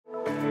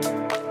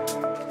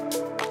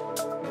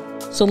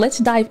So let's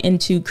dive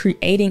into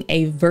creating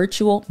a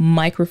virtual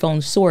microphone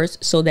source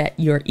so that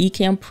your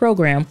Ecamm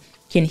program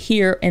can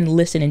hear and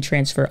listen and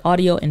transfer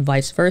audio and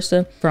vice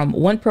versa from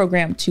one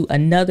program to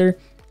another.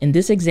 In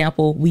this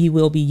example, we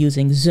will be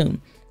using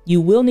Zoom. You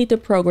will need the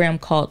program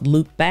called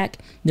Loopback.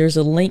 There's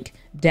a link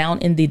down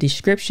in the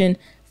description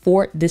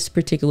for this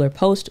particular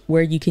post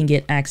where you can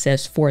get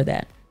access for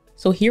that.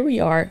 So here we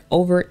are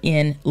over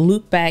in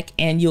Loopback,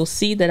 and you'll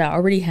see that I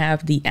already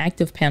have the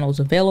active panels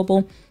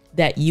available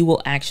that you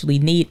will actually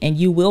need, and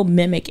you will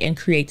mimic and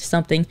create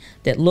something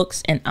that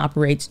looks and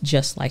operates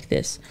just like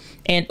this.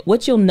 And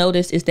what you'll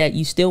notice is that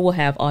you still will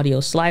have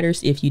audio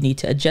sliders if you need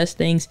to adjust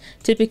things.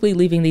 Typically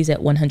leaving these at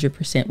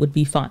 100% would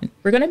be fine.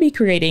 We're going to be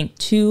creating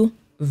two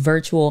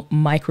virtual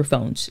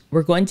microphones.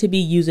 We're going to be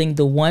using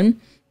the one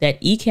that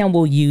Ecamm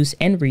will use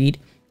and read,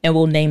 and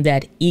we'll name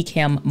that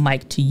Ecamm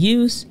mic to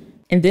use.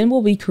 And then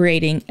we'll be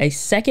creating a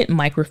second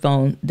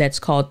microphone that's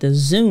called the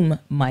Zoom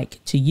mic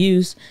to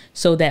use,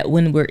 so that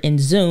when we're in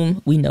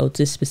Zoom, we know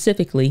to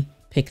specifically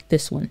pick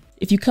this one.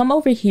 If you come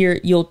over here,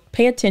 you'll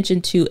pay attention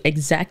to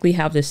exactly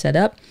how this is set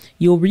up.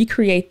 You'll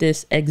recreate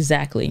this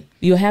exactly.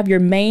 You'll have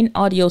your main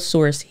audio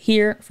source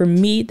here. For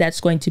me,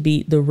 that's going to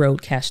be the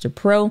Rodecaster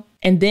Pro.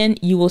 And then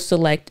you will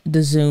select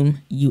the Zoom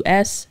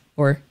US,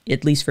 or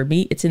at least for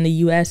me, it's in the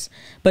US,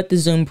 but the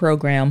Zoom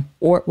program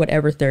or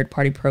whatever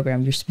third-party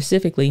program you're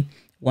specifically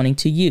wanting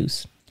to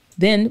use.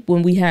 Then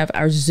when we have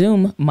our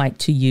Zoom mic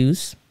to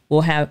use,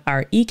 we'll have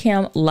our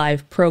Ecamm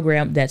Live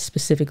program that's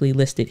specifically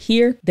listed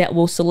here that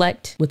we'll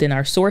select within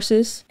our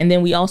sources. And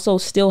then we also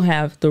still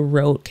have the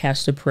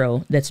Rodecaster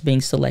Pro that's being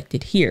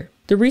selected here.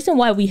 The reason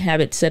why we have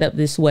it set up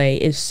this way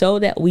is so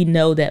that we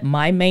know that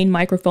my main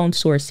microphone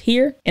source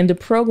here and the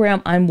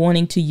program I'm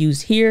wanting to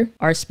use here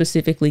are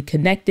specifically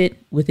connected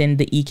within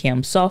the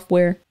Ecamm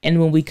software. And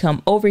when we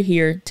come over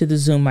here to the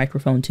Zoom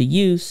microphone to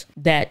use,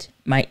 that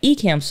my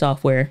Ecamm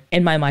software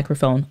and my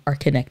microphone are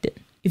connected.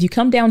 If you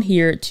come down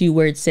here to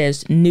where it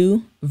says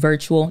New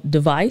Virtual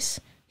Device,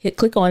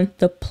 click on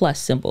the plus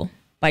symbol.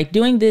 By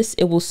doing this,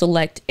 it will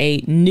select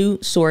a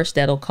new source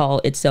that'll call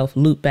itself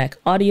Loopback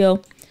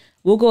Audio.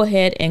 We'll go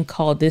ahead and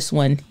call this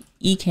one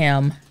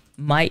Ecamm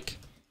mic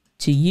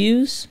to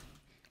use.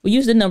 We'll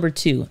use the number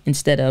 2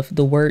 instead of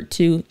the word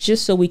 2,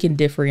 just so we can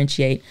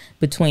differentiate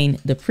between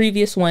the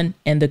previous one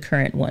and the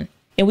current one.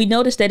 And we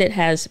notice that it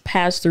has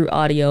pass-through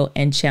audio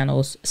and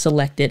channels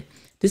selected.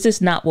 This is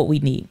not what we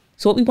need.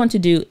 So what we want to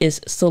do is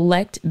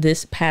select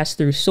this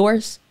pass-through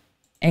source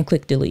and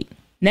click delete.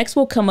 Next,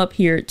 we'll come up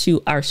here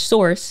to our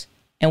source,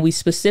 and we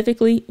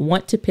specifically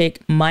want to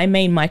pick my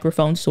main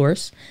microphone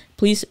source.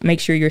 Please make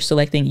sure you're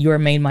selecting your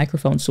main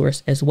microphone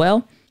source as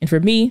well. And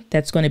for me,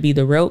 that's going to be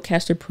the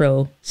Rodecaster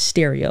Pro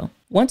Stereo.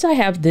 Once I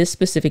have this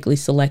specifically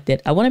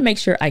selected, I want to make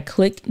sure I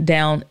click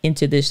down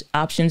into this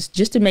options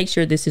just to make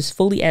sure this is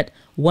fully at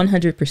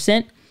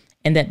 100%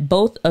 and that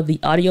both of the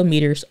audio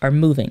meters are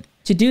moving.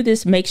 To do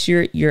this, make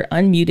sure you're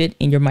unmuted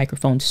in your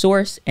microphone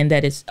source and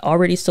that it's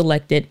already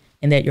selected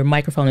and that your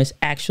microphone is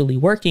actually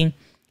working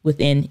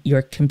within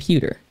your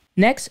computer.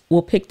 Next,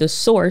 we'll pick the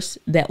source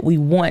that we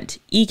want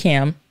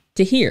Ecamm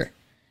to hear,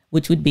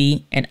 which would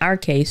be, in our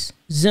case,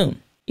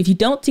 Zoom. If you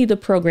don't see the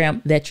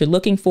program that you're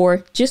looking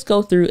for, just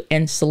go through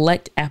and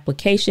select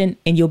application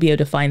and you'll be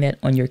able to find that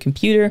on your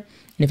computer.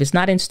 And if it's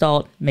not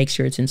installed, make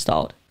sure it's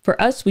installed.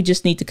 For us, we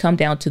just need to come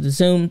down to the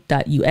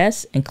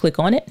zoom.us and click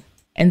on it.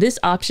 And this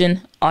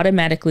option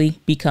automatically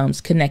becomes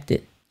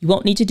connected. You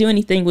won't need to do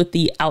anything with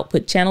the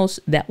output channels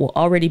that will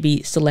already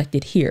be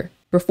selected here.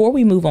 Before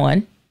we move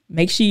on,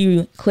 make sure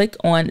you click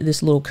on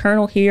this little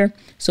kernel here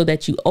so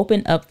that you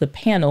open up the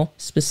panel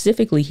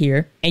specifically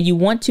here, and you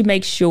want to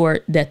make sure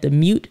that the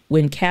mute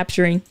when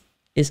capturing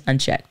is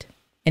unchecked.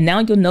 And now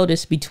you'll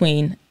notice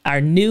between our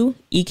new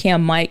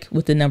Ecamm mic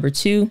with the number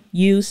 2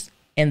 used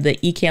and the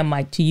Ecamm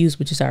mic to use,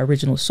 which is our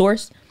original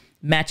source,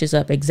 matches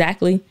up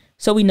exactly.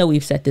 So we know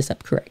we've set this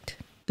up correct.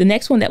 The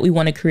next one that we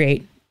want to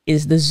create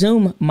is the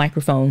Zoom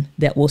microphone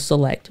that we'll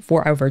select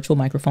for our virtual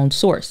microphone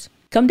source.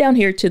 Come down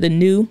here to the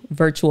new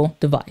virtual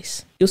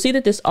device. You'll see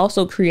that this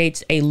also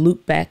creates a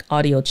loopback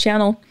audio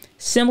channel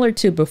similar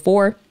to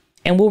before,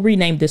 and we'll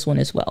rename this one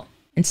as well.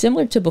 And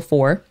similar to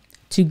before,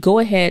 to go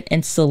ahead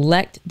and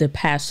select the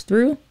pass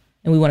through,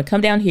 and we want to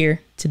come down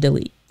here to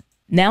delete.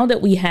 Now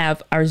that we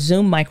have our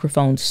Zoom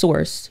microphone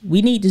source,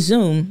 we need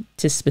Zoom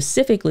to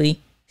specifically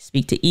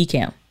speak to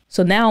Ecamm.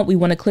 So now we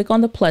want to click on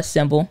the plus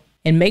symbol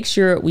and make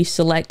sure we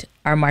select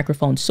our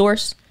microphone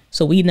source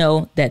so we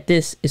know that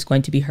this is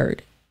going to be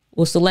heard.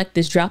 We'll select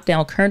this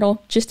drop-down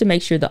kernel just to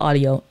make sure the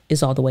audio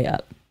is all the way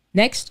up.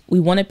 Next, we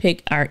want to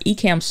pick our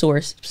Ecamm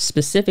source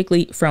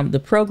specifically from the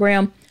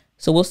program,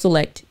 so we'll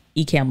select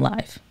Ecamm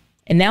Live.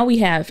 And now we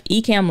have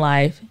Ecamm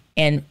Live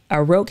and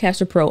our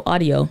Rodecaster Pro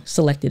audio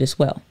selected as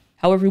well.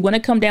 However, we want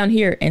to come down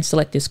here and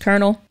select this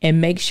kernel and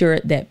make sure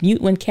that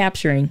mute when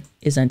capturing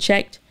is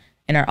unchecked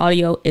and our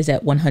audio is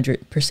at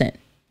 100%.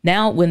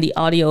 Now, when the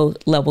audio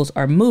levels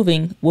are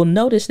moving, we'll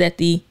notice that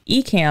the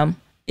Ecamm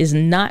is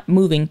not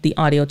moving the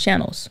audio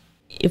channels.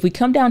 If we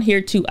come down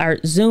here to our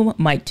Zoom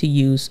mic to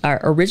use, our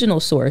original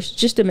source,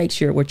 just to make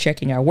sure we're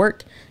checking our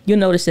work, you'll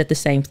notice that the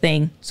same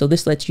thing. So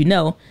this lets you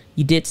know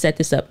you did set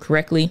this up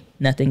correctly.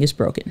 Nothing is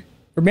broken.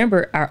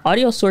 Remember, our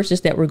audio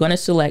sources that we're going to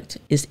select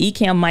is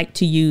Ecamm mic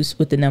to use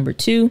with the number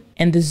 2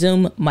 and the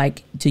Zoom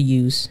mic to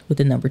use with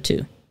the number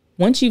 2.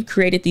 Once you've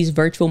created these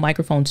virtual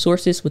microphone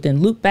sources within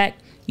Loopback,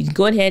 you can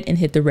go ahead and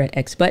hit the red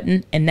X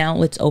button, and now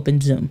let's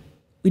open Zoom.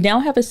 We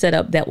now have a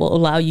setup that will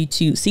allow you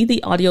to see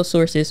the audio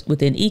sources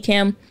within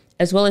Ecamm,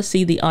 as well as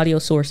see the audio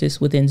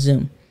sources within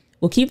Zoom.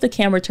 We'll keep the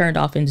camera turned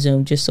off in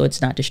Zoom just so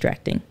it's not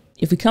distracting.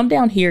 If we come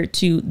down here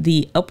to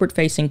the upward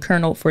facing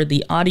kernel for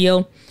the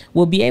audio,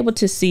 we'll be able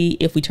to see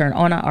if we turn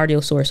on our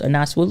audio source or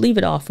not. So we'll leave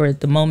it off for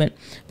the moment,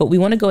 but we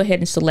want to go ahead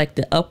and select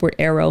the upward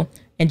arrow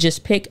and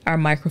just pick our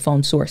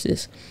microphone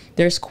sources.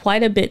 There's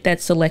quite a bit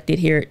that's selected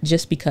here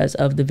just because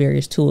of the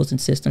various tools and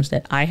systems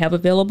that I have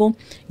available.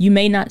 You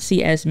may not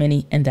see as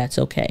many, and that's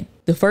okay.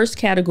 The first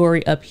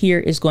category up here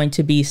is going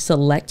to be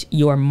select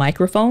your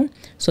microphone.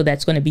 So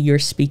that's going to be your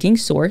speaking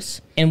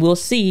source. And we'll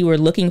see we're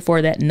looking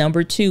for that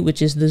number 2,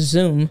 which is the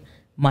Zoom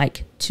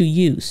mic to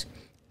use.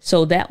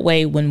 So that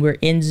way, when we're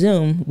in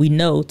Zoom, we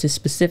know to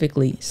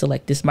specifically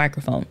select this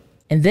microphone.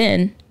 And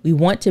then we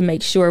want to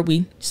make sure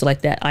we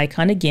select that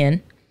icon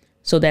again,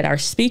 so that our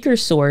speaker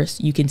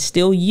source, you can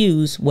still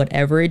use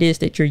whatever it is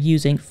that you're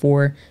using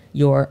for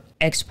your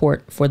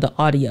export for the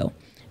audio,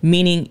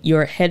 meaning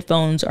your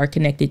headphones are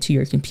connected to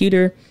your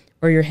computer,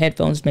 or your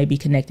headphones may be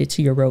connected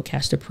to your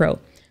Rodecaster Pro.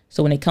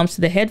 So when it comes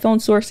to the headphone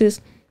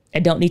sources,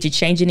 I don't need to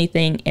change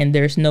anything, and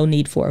there's no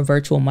need for a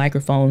virtual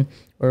microphone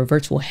or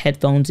virtual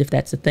headphones if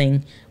that's a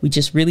thing. We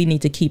just really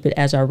need to keep it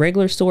as our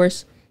regular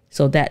source,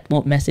 so that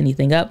won't mess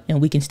anything up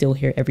and we can still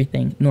hear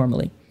everything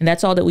normally. And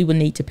that's all that we would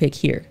need to pick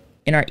here.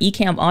 In our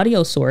Ecamm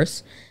audio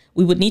source,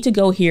 we would need to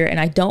go here, and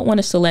I don't want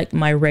to select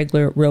my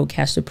regular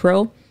Rodecaster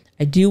Pro.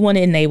 I do want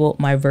to enable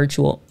my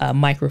virtual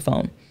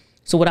microphone.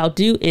 So what I'll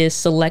do is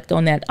select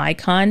on that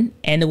icon,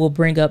 and it will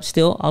bring up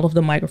still all of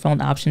the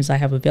microphone options I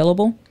have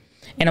available.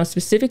 And I'm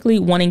specifically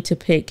wanting to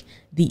pick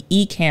the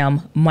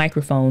Ecamm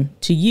microphone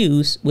to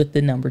use with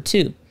the number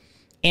 2.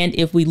 And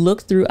if we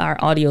look through our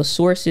audio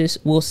sources,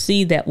 we'll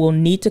see that we'll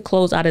need to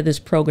close out of this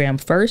program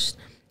first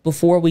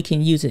before we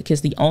can use it,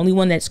 because the only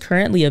one that's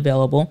currently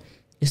available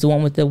is the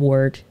one with the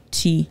word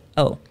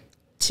TO,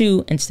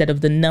 2 instead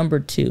of the number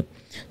 2.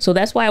 So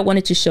that's why I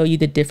wanted to show you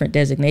the different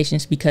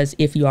designations, because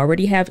if you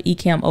already have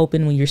Ecamm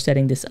open when you're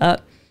setting this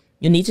up,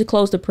 you'll need to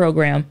close the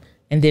program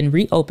and then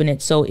reopen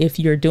it. So if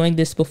you're doing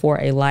this before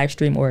a live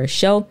stream or a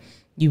show,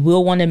 you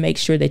will want to make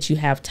sure that you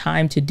have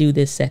time to do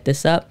this, set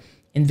this up,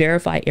 and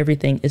verify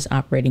everything is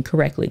operating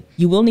correctly.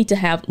 You will need to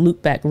have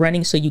Loopback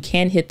running, so you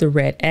can hit the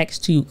red X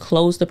to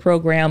close the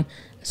program.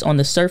 It's on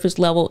the surface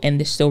level and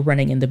it's still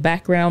running in the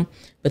background,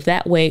 but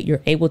that way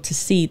you're able to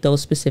see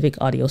those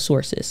specific audio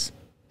sources.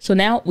 So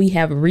now we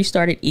have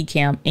restarted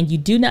Ecamm, and you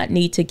do not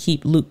need to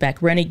keep Loopback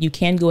running. You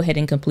can go ahead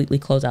and completely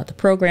close out the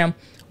program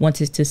once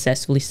it's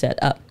successfully set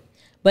up.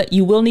 But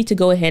you will need to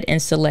go ahead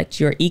and select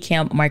your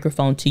Ecamm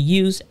microphone to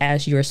use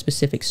as your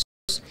specific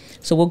source.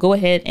 So we'll go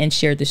ahead and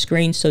share the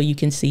screen so you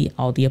can see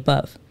all the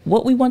above.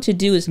 What we want to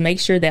do is make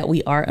sure that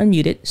we are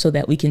unmuted so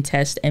that we can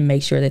test and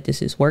make sure that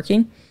this is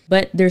working.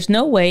 But there's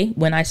no way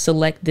when I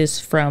select this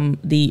from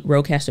the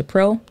Rodecaster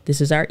Pro, this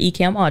is our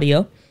Ecamm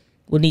audio.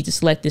 We'll need to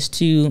select this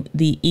to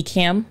the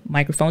Ecamm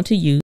microphone to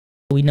use,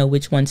 so we know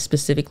which one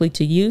specifically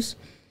to use.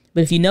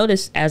 But if you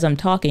notice, as I'm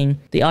talking,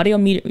 the audio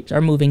meters are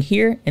moving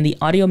here and the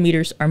audio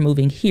meters are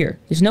moving here.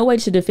 There's no way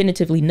to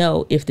definitively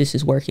know if this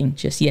is working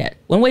just yet.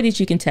 One way that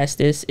you can test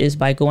this is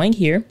by going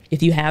here.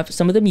 If you have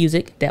some of the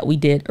music that we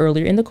did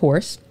earlier in the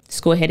course,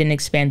 let's go ahead and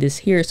expand this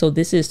here. So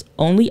this is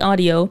only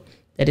audio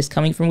that is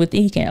coming from with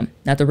Ecamm,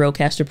 not the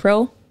Rodecaster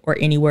Pro or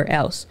anywhere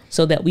else,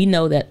 so that we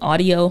know that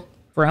audio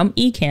from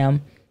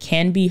Ecamm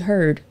can be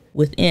heard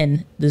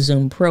within the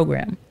Zoom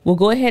program. We'll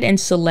go ahead and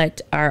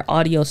select our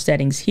audio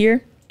settings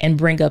here and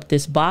bring up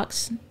this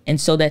box. And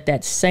so that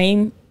that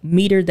same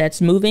meter that's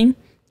moving,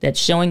 that's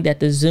showing that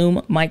the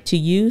Zoom mic to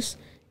use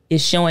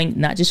is showing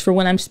not just for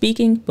when I'm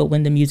speaking, but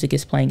when the music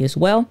is playing as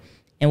well.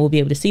 And we'll be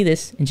able to see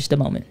this in just a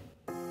moment.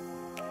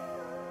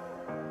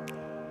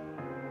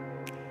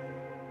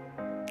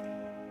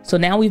 So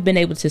now we've been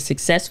able to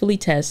successfully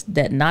test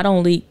that not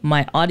only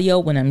my audio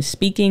when I'm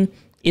speaking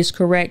is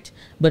correct,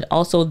 but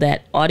also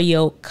that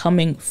audio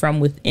coming from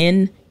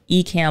within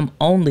Ecamm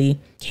only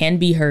can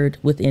be heard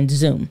within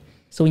Zoom.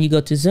 So when you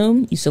go to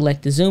Zoom, you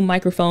select the Zoom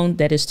microphone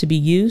that is to be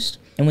used.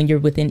 And when you're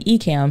within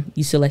Ecamm,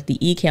 you select the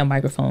Ecamm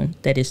microphone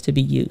that is to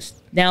be used.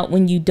 Now,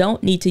 when you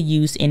don't need to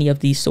use any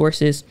of these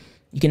sources,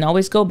 you can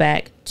always go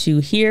back to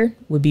here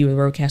would be with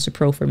Rodecaster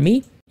Pro for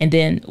me. And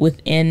then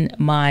within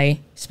my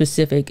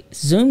specific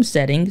Zoom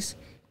settings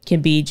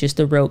can be just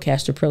the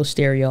Rodecaster Pro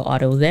stereo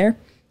auto there.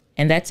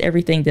 And that's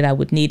everything that I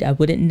would need. I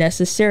wouldn't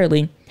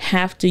necessarily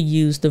have to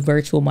use the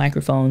virtual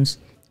microphones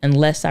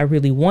unless I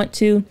really want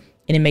to.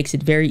 And it makes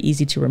it very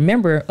easy to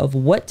remember of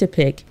what to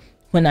pick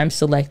when I'm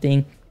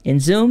selecting in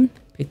Zoom,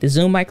 pick the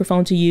Zoom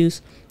microphone to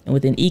use, and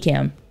within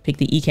Ecamm, pick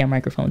the Ecamm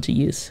microphone to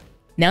use.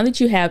 Now that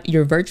you have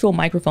your virtual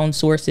microphone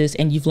sources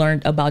and you've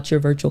learned about your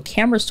virtual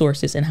camera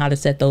sources and how to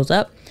set those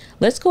up,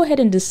 let's go ahead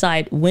and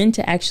decide when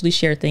to actually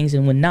share things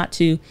and when not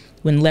to,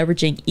 when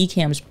leveraging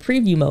Ecamm's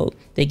preview mode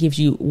that gives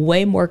you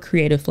way more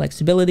creative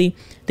flexibility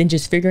than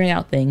just figuring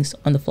out things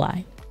on the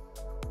fly.